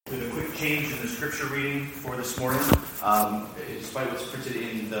With a quick change in the scripture reading for this morning, despite what's printed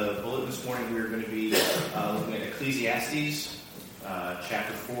in the bulletin this morning, we're going to be looking at Ecclesiastes,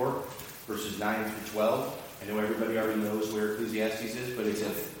 chapter 4, verses 9 through 12. I know everybody already knows where Ecclesiastes is, but it's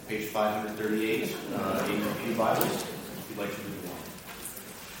at page 538 in your Pew Bibles, if you'd like to read along.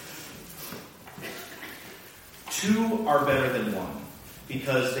 Two are better than one,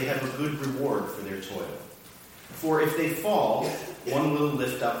 because they have a good reward for their toil. For if they fall, one will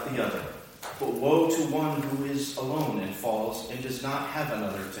lift up the other. But woe to one who is alone and falls and does not have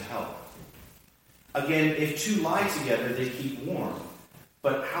another to help. Again, if two lie together, they keep warm.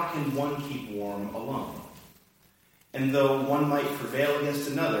 But how can one keep warm alone? And though one might prevail against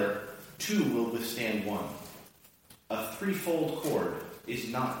another, two will withstand one. A threefold cord is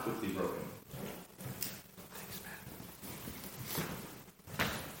not quickly broken.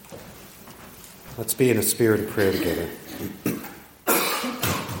 Let's be in a spirit of prayer together.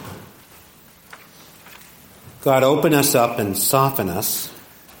 God, open us up and soften us.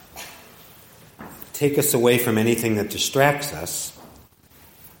 Take us away from anything that distracts us.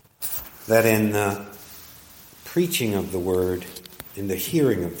 That in the preaching of the word, in the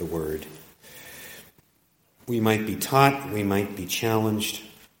hearing of the word, we might be taught, we might be challenged,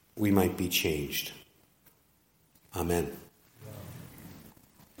 we might be changed. Amen.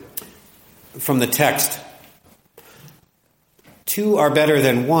 From the text, two are better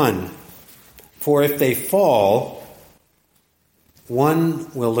than one, for if they fall,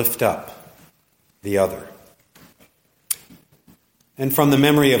 one will lift up the other. And from the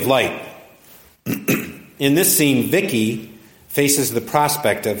memory of light, in this scene, Vicky faces the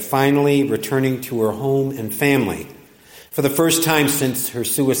prospect of finally returning to her home and family for the first time since her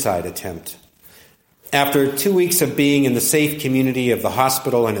suicide attempt. After 2 weeks of being in the safe community of the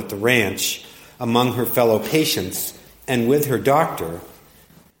hospital and at the ranch, among her fellow patients and with her doctor,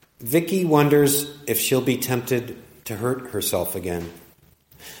 Vicky wonders if she'll be tempted to hurt herself again.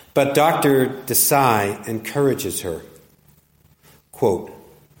 But Dr. Desai encourages her. Quote,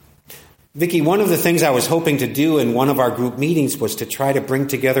 Vicky, one of the things I was hoping to do in one of our group meetings was to try to bring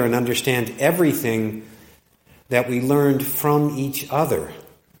together and understand everything that we learned from each other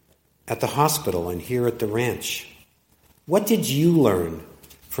at the hospital and here at the ranch. What did you learn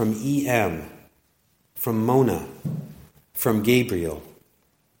from EM, from Mona, from Gabriel,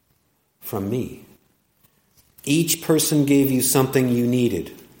 from me? Each person gave you something you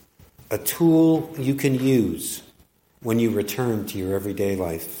needed, a tool you can use when you return to your everyday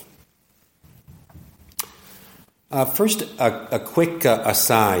life. First, a quick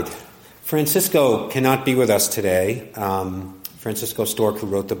aside. Francisco cannot be with us today. Francisco Stork, who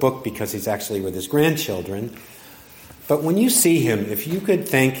wrote the book, because he's actually with his grandchildren. But when you see him, if you could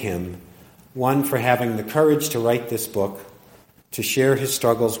thank him, one, for having the courage to write this book, to share his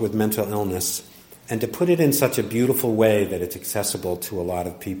struggles with mental illness, and to put it in such a beautiful way that it's accessible to a lot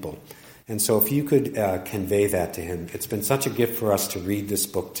of people. And so if you could convey that to him. It's been such a gift for us to read this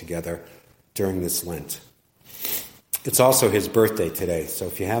book together during this Lent. It's also his birthday today, so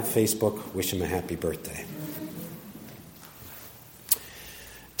if you have Facebook, wish him a happy birthday.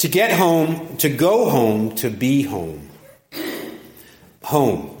 To get home, to go home, to be home.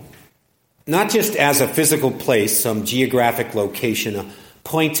 Home. Not just as a physical place, some geographic location, a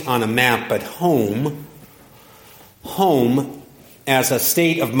point on a map, but home. Home as a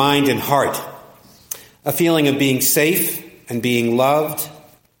state of mind and heart. A feeling of being safe and being loved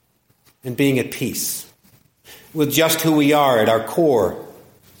and being at peace. With just who we are at our core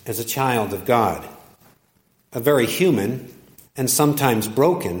as a child of God. A very human and sometimes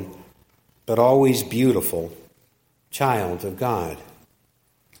broken, but always beautiful child of God.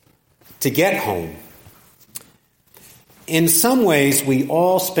 To get home. In some ways, we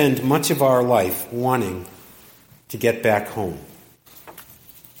all spend much of our life wanting to get back home.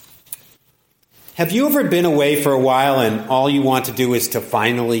 Have you ever been away for a while and all you want to do is to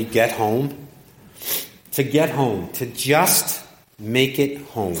finally get home? To get home, to just make it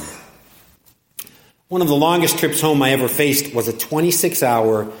home. One of the longest trips home I ever faced was a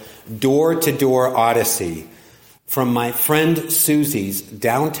 26-hour door-to-door odyssey from my friend Susie's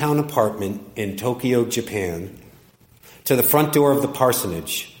downtown apartment in Tokyo, Japan, to the front door of the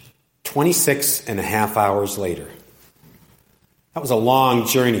parsonage, 26 and a half hours later. That was a long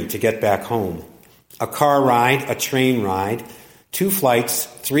journey to get back home. A car ride, a train ride, 2 flights,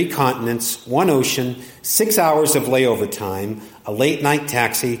 3 continents, 1 ocean, 6 hours of layover time, a late-night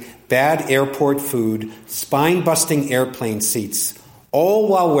taxi, bad airport food, spine-busting airplane seats, all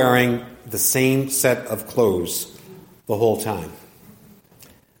while wearing the same set of clothes the whole time.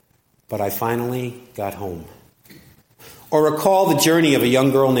 But I finally got home. Or recall the journey of a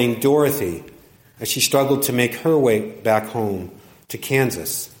young girl named Dorothy as she struggled to make her way back home to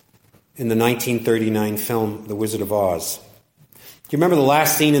Kansas in the 1939 film The Wizard of Oz. Do you remember the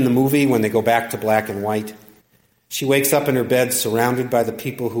last scene in the movie when they go back to black and white? She wakes up in her bed surrounded by the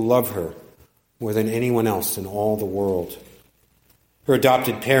people who love her more than anyone else in all the world. Her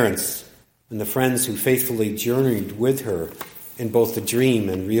adopted parents and the friends who faithfully journeyed with her in both the dream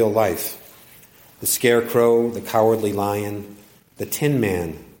and real life. The Scarecrow, the Cowardly Lion, the Tin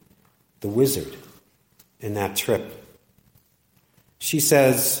Man, the Wizard in that trip. She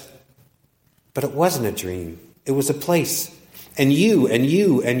says, but it wasn't a dream. It was a place. And you, and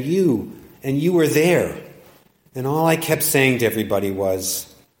you, and you, and you were there. And all I kept saying to everybody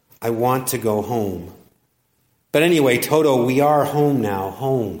was, I want to go home. But anyway, Toto, we are home now,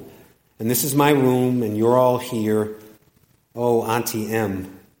 home. And this is my room, and you're all here. Oh, Auntie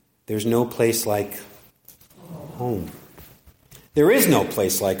M, there's no place like home. There is no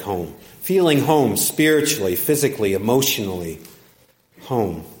place like home. Feeling home spiritually, physically, emotionally.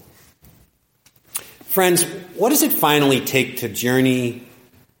 Home. Friends, what does it finally take to journey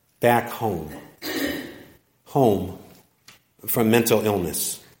back home? Home from mental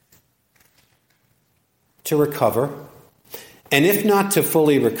illness. To recover, and if not to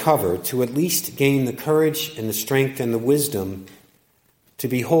fully recover, to at least gain the courage and the strength and the wisdom to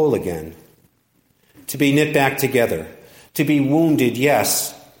be whole again, to be knit back together, to be wounded,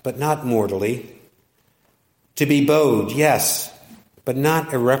 yes, but not mortally, to be bowed, yes, but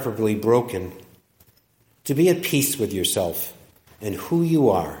not irreparably broken, to be at peace with yourself and who you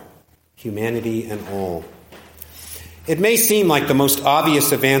are, humanity and all. It may seem like the most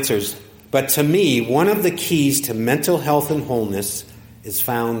obvious of answers, but to me, one of the keys to mental health and wholeness is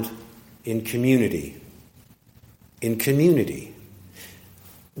found in community. In community.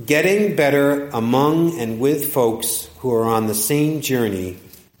 Getting better among and with folks who are on the same journey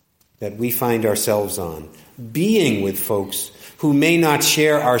that we find ourselves on. Being with folks who may not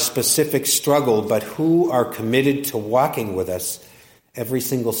share our specific struggle, but who are committed to walking with us every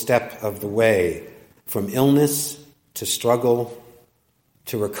single step of the way, from illness to struggle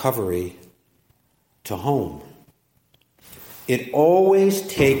to recovery to home. It always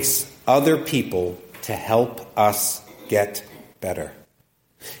takes other people to help us get better.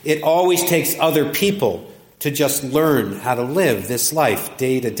 It always takes other people to just learn how to live this life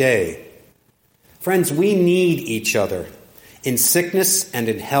day to day. Friends, we need each other in sickness and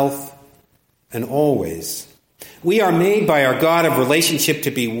in health and always. We are made by our God of relationship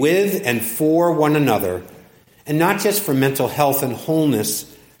to be with and for one another, and not just for mental health and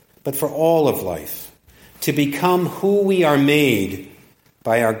wholeness, but for all of life, to become who we are made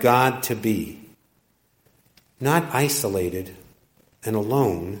by our God to be. Not isolated and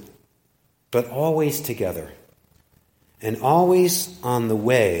alone, but always together, and always on the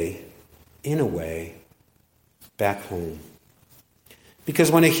way, in a way, back home.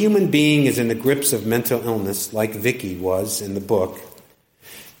 Because when a human being is in the grips of mental illness, like Vicky was in the book,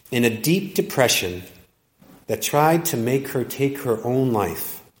 in a deep depression that tried to make her take her own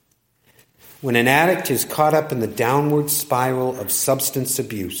life, when an addict is caught up in the downward spiral of substance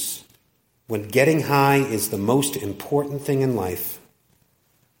abuse, when getting high is the most important thing in life,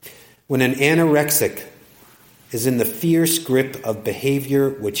 when an anorexic is in the fierce grip of behavior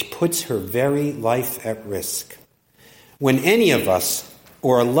which puts her very life at risk, when any of us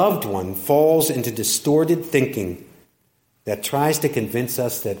or a loved one falls into distorted thinking that tries to convince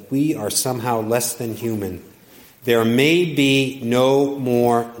us that we are somehow less than human, there may be no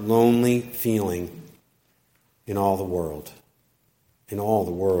more lonely feeling in all the world. In all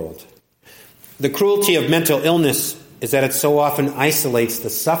the world. The cruelty of mental illness is that it so often isolates the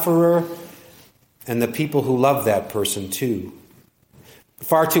sufferer and the people who love that person too.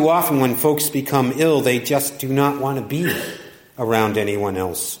 Far too often when folks become ill, they just do not want to be around anyone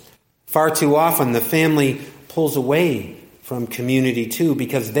else. Far too often the family pulls away from community too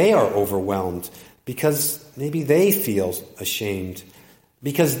because they are overwhelmed, because maybe they feel ashamed,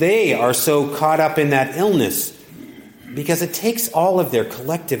 because they are so caught up in that illness, because it takes all of their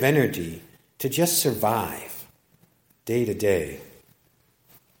collective energy to just survive day to day.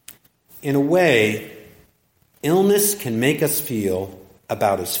 In a way, illness can make us feel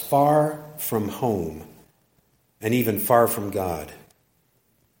about as far from home and even far from God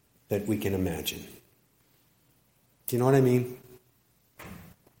that we can imagine. Do you know what I mean?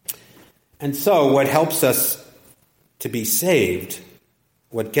 And so what helps us to be saved,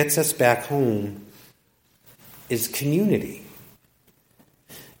 what gets us back home, is community.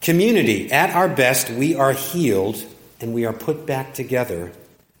 Community. At our best, we are healed and we are put back together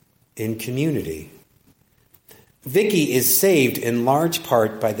in community. Vicky is saved in large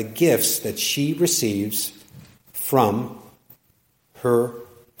part by the gifts that she receives from her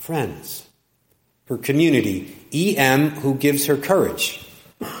friends, her community. EM, who gives her courage,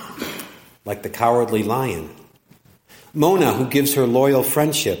 like the cowardly lion. Mona, who gives her loyal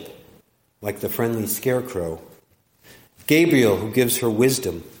friendship, like the friendly scarecrow. Gabriel, who gives her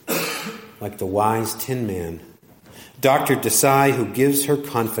wisdom, like the wise tin man. Dr. Desai, who gives her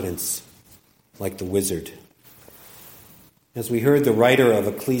confidence, like the wizard. As we heard the writer of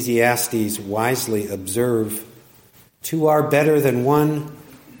Ecclesiastes wisely observe, two are better than one,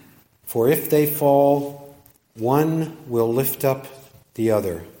 for if they fall, one will lift up the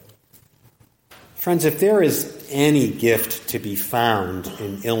other. Friends, if there is any gift to be found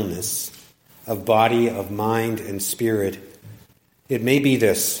in illness, of body, of mind, and spirit, it may be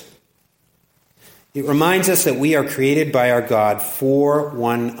this. It reminds us that we are created by our God for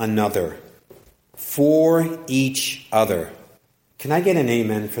one another, for each other. Can I get an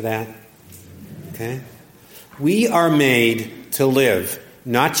amen for that? Okay. We are made to live,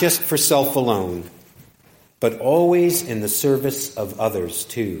 not just for self alone, but always in the service of others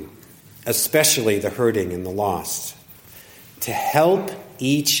too, especially the hurting and the lost, to help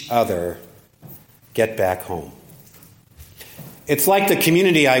each other get back home. It's like the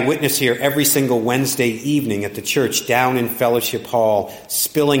community I witness here every single Wednesday evening at the church down in Fellowship Hall,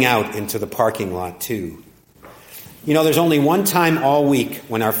 spilling out into the parking lot too. You know, there's only one time all week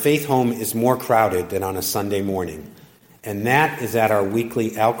when our faith home is more crowded than on a Sunday morning, and that is at our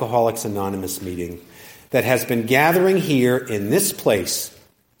weekly Alcoholics Anonymous meeting that has been gathering here in this place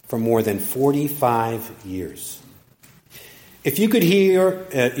for more than 45 years. If you could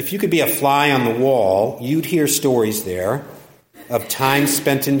be a fly on the wall, you'd hear stories there of time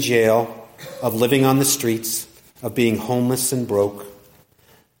spent in jail, of living on the streets, of being homeless and broke,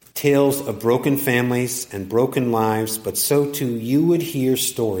 tales of broken families and broken lives, but so too you would hear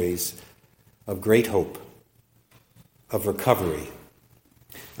stories of great hope, of recovery,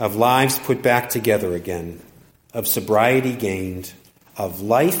 of lives put back together again, of sobriety gained, of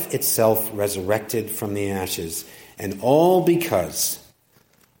life itself resurrected from the ashes, and all because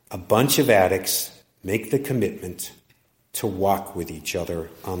a bunch of addicts make the commitment to walk with each other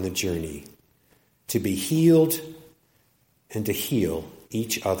on the journey, to be healed and to heal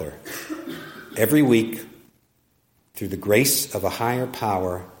each other every week through the grace of a higher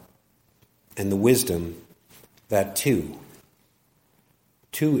power and the wisdom that two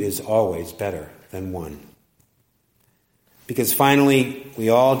is always better than one. Because finally, we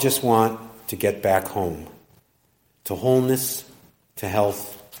all just want to get back home, to wholeness, to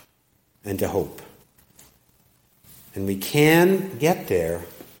health, and to hope. And we can get there,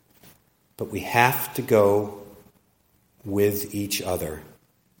 but we have to go with each other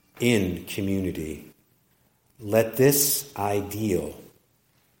in community. Let this ideal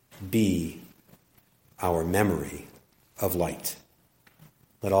be our memory of light.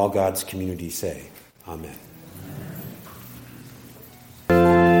 Let all God's community say, Amen.